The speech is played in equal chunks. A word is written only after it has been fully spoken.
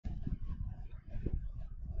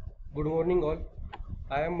Good morning all.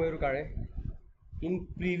 I am Mayur Kade. In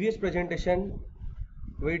previous presentation,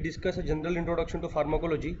 we discussed a general introduction to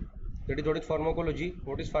pharmacology. That is, what is pharmacology,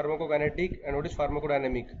 what is pharmacokinetic, and what is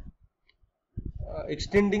pharmacodynamic.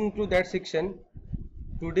 Extending to that section,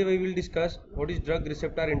 today we will discuss what is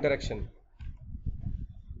drug-receptor interaction.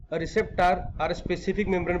 A receptor are specific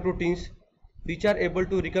membrane proteins which are able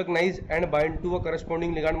to recognize and bind to a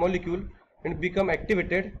corresponding ligand molecule and become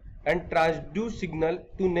activated and transduce signal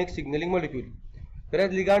to next signaling molecule.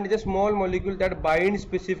 Whereas ligand is a small molecule that binds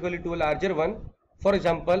specifically to a larger one. For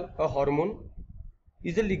example, a hormone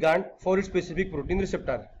is a ligand for its specific protein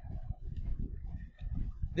receptor.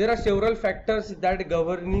 There are several factors that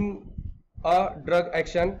governing a drug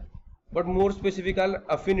action, but more specific are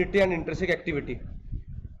affinity and intrinsic activity.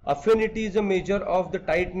 Affinity is a measure of the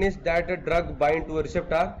tightness that a drug binds to a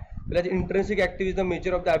receptor, whereas intrinsic activity is the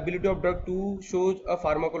measure of the ability of drug to show a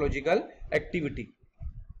pharmacological activity.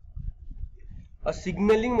 A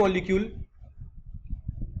signaling molecule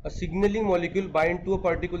binds to a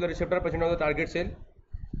particular receptor present on the target cell.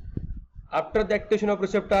 After the activation of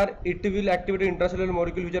receptor, it will activate intracellular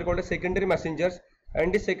molecules which are called as secondary messengers,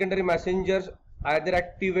 and the secondary messengers either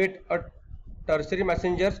activate a tertiary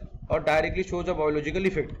messengers or directly shows a biological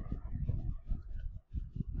effect.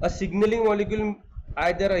 A signaling molecule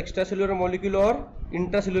either an extracellular molecule or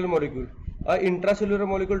intracellular molecule. A intracellular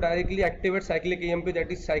molecule directly activates cyclic AMP, that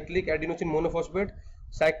is cyclic adenosine monophosphate,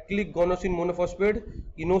 cyclic guanosine monophosphate,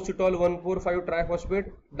 inositol 1,4,5 triphosphate,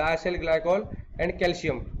 diacyl glycol, and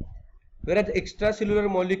calcium. Whereas extracellular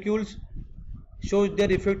molecules shows their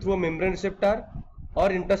effect through a membrane receptor or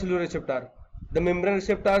intracellular receptor. The membrane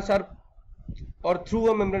receptors are, or through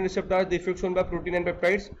a membrane receptor, the effect shown by protein and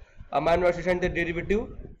peptides, amino acids and their derivative,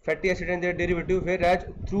 fatty acid and their derivative, whereas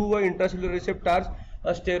through a intracellular receptors,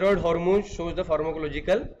 a steroid hormone shows the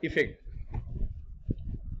pharmacological effect.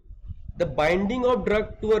 The binding of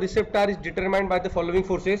drug to a receptor is determined by the following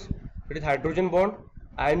forces: it is hydrogen bond,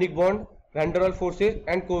 ionic bond, van der Waals forces,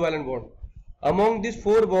 and covalent bond. Among these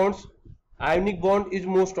four bonds, ionic bond is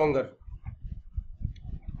more stronger.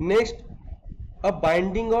 Next, a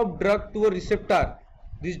binding of drug to a receptor.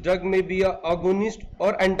 This drug may be a agonist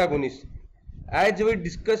or antagonist. As we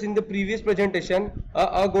discussed in the previous presentation,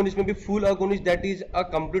 a agonist may be full agonist, that is a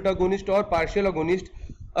complete agonist, or partial agonist.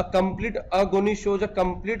 A complete agonist shows a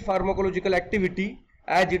complete pharmacological activity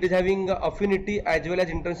as it is having affinity as well as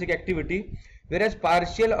intrinsic activity, whereas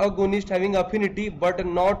partial agonist having affinity but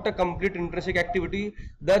not a complete intrinsic activity,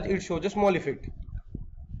 thus it shows a small effect.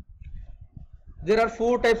 There are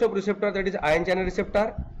four types of receptor, that is ion channel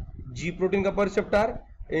receptor, G protein coupled receptor,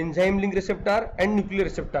 enzyme link receptor, and nuclear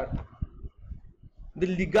receptor. The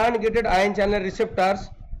ligand gated ion channel receptors,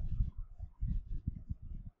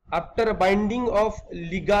 after a binding of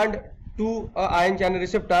ligand to a ion channel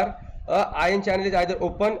receptor, ion channel is either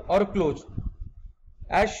open or closed.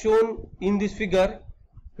 As shown in this figure,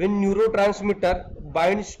 when neurotransmitter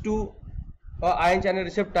binds to a ion channel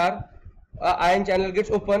receptor, ion channel gets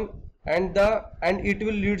open and it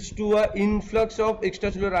will leads to a influx of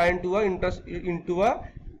extracellular ion into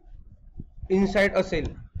inside a cell.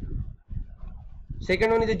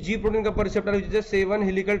 Second one is a G protein coupled receptor, which is a 7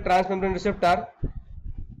 helical transmembrane receptor.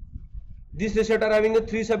 This receptor having a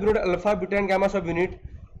 3 subunit alpha, beta, and gamma subunit.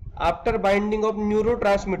 After binding of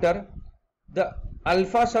neurotransmitter, the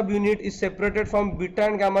alpha subunit is separated from beta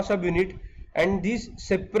and gamma subunit, and this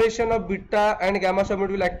separation of beta and gamma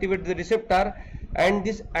subunit will activate the receptor, and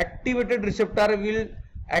this activated receptor will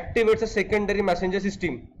activate a secondary messenger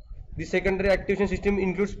system. The secondary activation system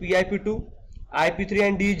includes PIP2, IP3,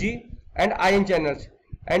 and DG, and ion channels,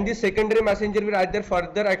 and this secondary messenger will either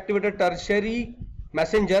further activate a tertiary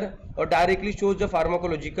messenger or directly shows the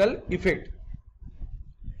pharmacological effect.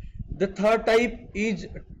 The third type is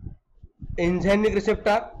enzymic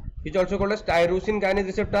receptor, which is also called as tyrosine kinase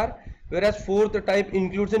receptor, whereas fourth type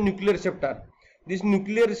includes a nuclear receptor. These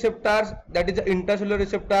nuclear receptors, that is the intracellular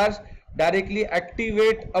receptors, directly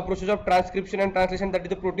activate a process of transcription and translation, that is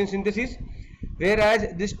the protein synthesis,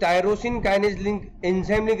 whereas this tyrosine kinase link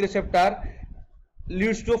enzyme link receptor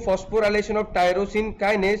leads to phosphorylation of tyrosine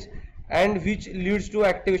kinase, and which leads to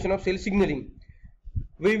activation of cell signaling.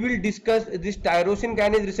 We will discuss this tyrosine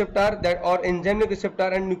kinase receptor, that or enzyme link receptor,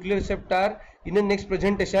 and nuclear receptor in the next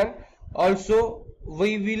presentation. Also,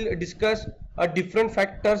 we will discuss different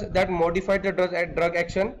factors that modify the drug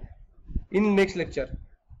action in next lecture.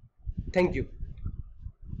 Thank you.